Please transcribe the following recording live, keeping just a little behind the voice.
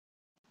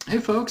Hey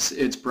folks,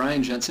 it's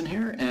Brian Jensen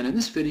here, and in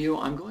this video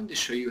I'm going to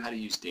show you how to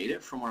use data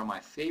from one of my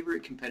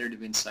favorite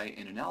competitive insight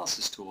and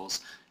analysis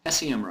tools,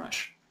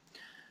 SEMrush.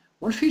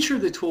 One feature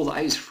of the tool that I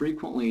use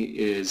frequently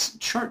is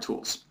chart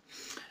tools,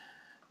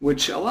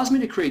 which allows me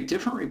to create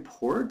different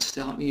reports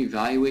to help me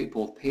evaluate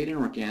both paid and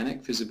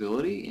organic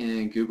visibility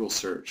in Google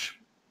search.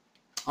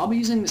 I'll be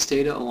using this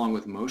data along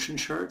with motion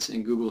charts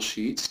and Google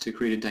Sheets to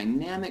create a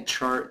dynamic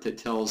chart that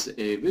tells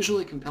a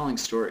visually compelling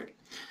story.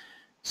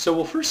 So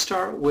we'll first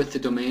start with the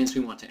domains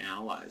we want to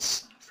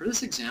analyze. For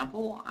this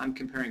example, I'm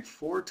comparing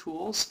 4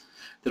 tools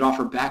that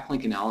offer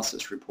backlink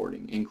analysis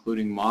reporting,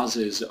 including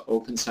Moz's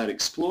Open Site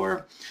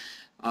Explorer,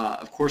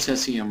 of course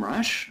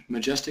SEMrush,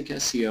 Majestic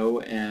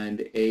SEO, and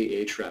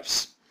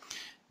Ahrefs.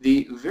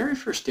 The very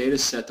first data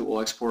set that we'll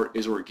export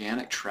is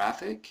organic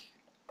traffic,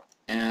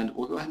 and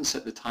we'll go ahead and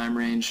set the time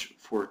range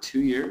for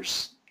 2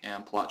 years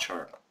and plot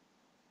chart.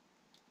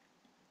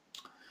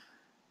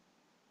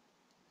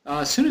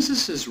 As soon as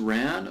this is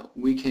ran,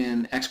 we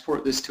can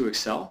export this to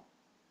Excel.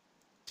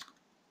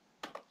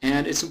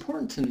 And it's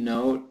important to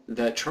note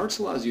that Charts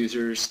allows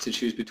users to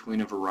choose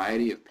between a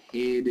variety of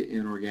paid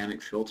and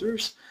organic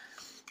filters.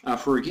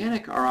 For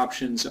organic, our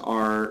options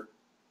are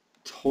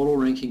total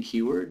ranking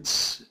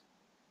keywords,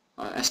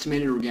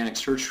 estimated organic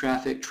search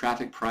traffic,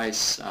 traffic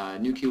price,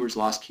 new keywords,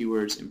 lost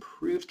keywords,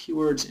 improved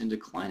keywords, and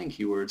declining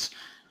keywords.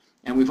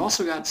 And we've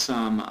also got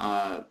some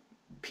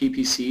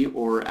PPC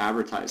or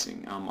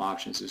advertising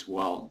options as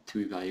well to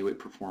evaluate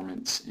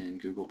performance in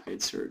Google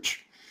paid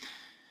search.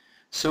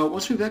 So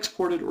once we've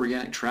exported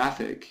organic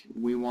traffic,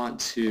 we want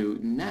to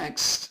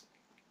next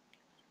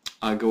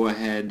go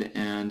ahead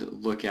and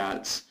look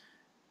at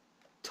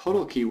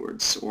total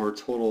keywords or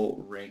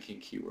total ranking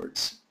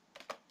keywords.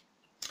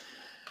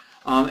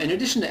 In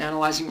addition to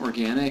analyzing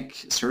organic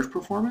search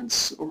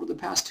performance over the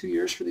past 2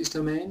 years for these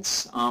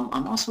domains,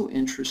 I'm also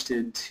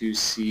interested to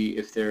see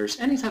if there's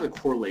any type of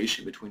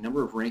correlation between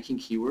number of ranking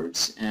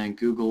keywords and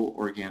Google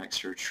organic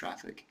search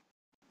traffic.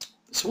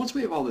 So once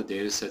we have all the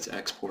data sets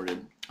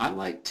exported, I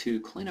like to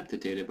clean up the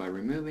data by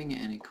removing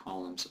any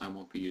columns I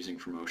won't be using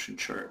for motion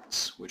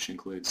charts, which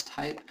includes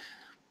type,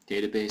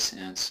 database,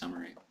 and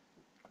summary.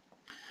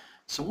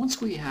 So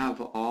once we have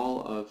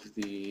all of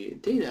the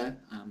data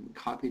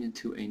copied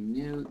into a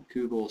new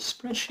Google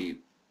spreadsheet,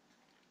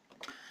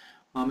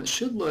 it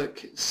should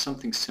look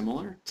something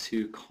similar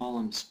to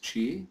columns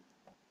G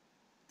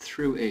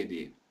through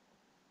AB.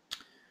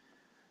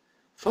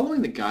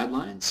 Following the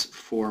guidelines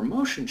for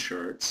motion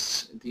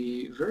charts,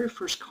 the very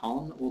first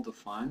column that we'll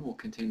define will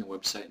contain the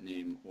website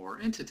name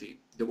or entity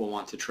that we'll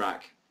want to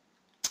track,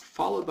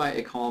 followed by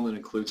a column that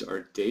includes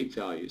our date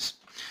values.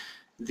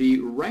 The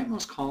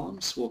rightmost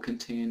columns will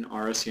contain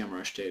our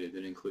SEMrush data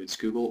that includes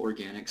Google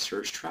organic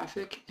search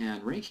traffic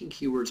and ranking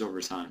keywords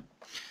over time.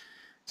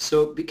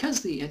 So because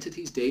the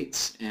entities,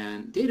 dates,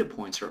 and data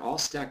points are all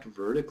stacked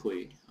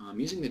vertically,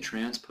 using the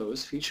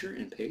transpose feature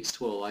in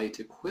Paste will allow you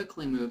to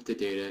quickly move the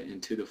data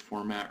into the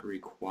format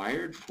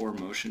required for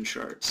motion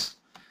charts.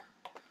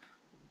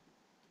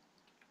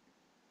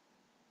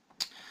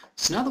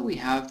 So now that we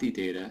have the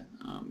data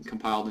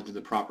compiled into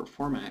the proper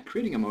format,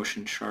 creating a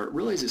motion chart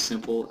really is as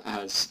simple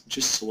as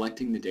just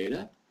selecting the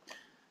data,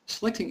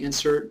 selecting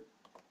Insert,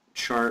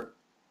 Chart,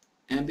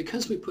 and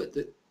because we put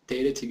the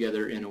data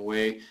together in a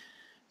way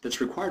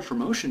that's required for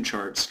motion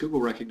charts,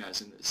 Google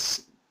recognizes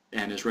this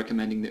and is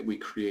recommending that we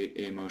create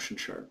a motion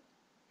chart.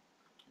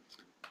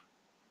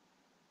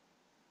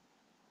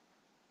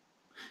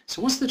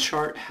 So once the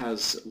chart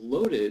has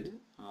loaded,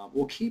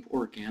 we'll keep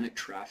organic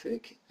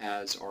traffic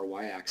as our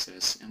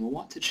y-axis, and we'll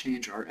want to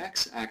change our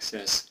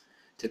x-axis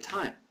to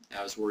time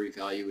as we're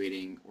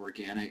evaluating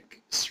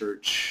organic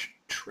search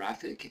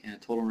traffic and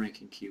total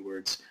ranking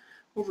keywords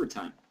over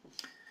time.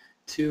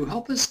 To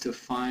help us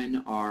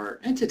define our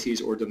entities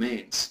or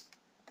domains,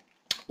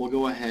 we'll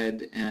go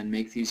ahead and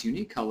make these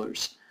unique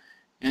colors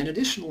and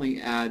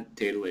additionally add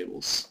data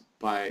labels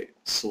by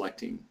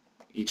selecting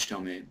each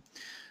domain.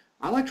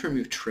 I like to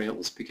remove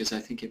trails because I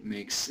think it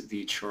makes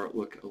the chart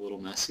look a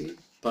little messy,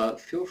 but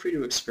feel free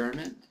to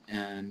experiment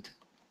and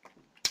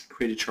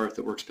create a chart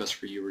that works best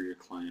for you or your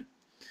client.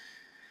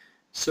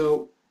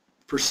 So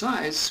for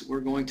size, we're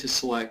going to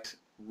select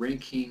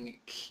ranking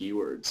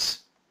keywords,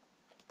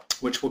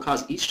 which will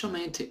cause each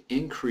domain to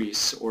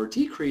increase or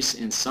decrease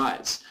in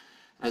size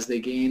as they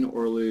gain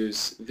or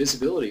lose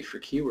visibility for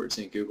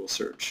keywords in Google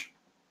search.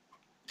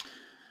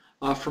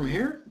 From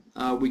here,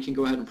 we can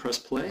go ahead and press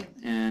play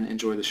and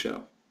enjoy the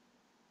show.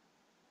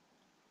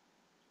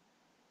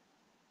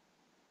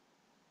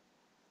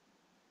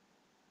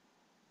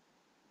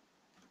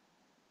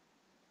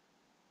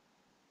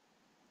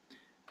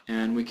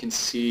 And we can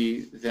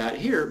see that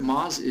here,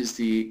 Moz is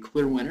the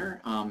clear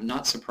winner,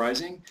 not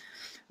surprising,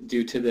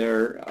 due to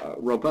their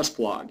robust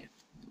blog,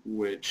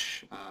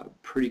 which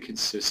pretty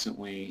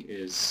consistently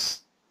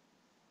is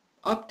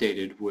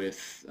updated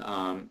with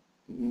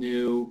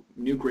new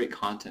great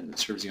content that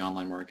serves the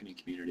online marketing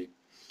community.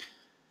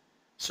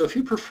 So if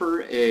you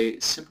prefer a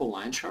simple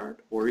line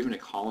chart or even a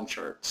column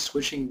chart,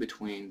 switching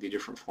between the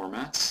different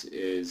formats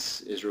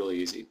is really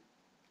easy.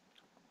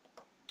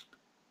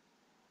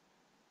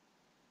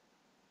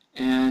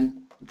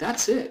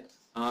 that's it.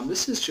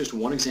 This is just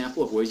one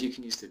example of ways you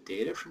can use the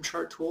data from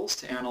chart tools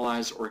to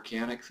analyze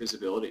organic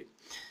visibility.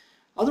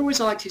 Other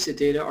ways I like to use the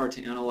data are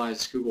to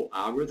analyze Google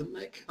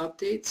algorithmic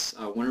updates,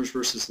 winners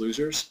versus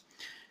losers,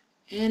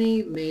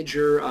 any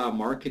major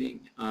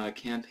marketing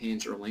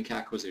campaigns or link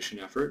acquisition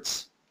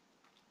efforts,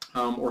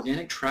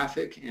 organic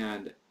traffic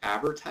and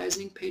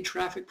advertising paid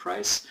traffic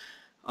price.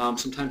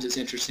 Sometimes it's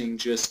interesting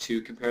just to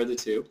compare the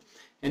two.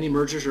 Any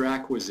mergers or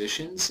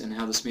acquisitions and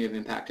how this may have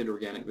impacted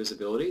organic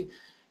visibility.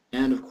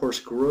 And of course,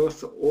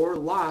 growth or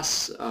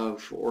loss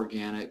of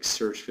organic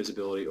search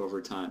visibility over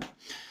time.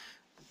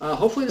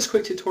 Hopefully this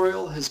quick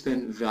tutorial has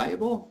been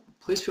valuable.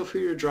 Please feel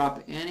free to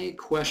drop any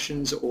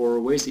questions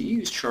or ways that you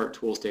use chart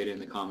tools data in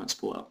the comments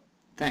below.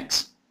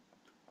 Thanks.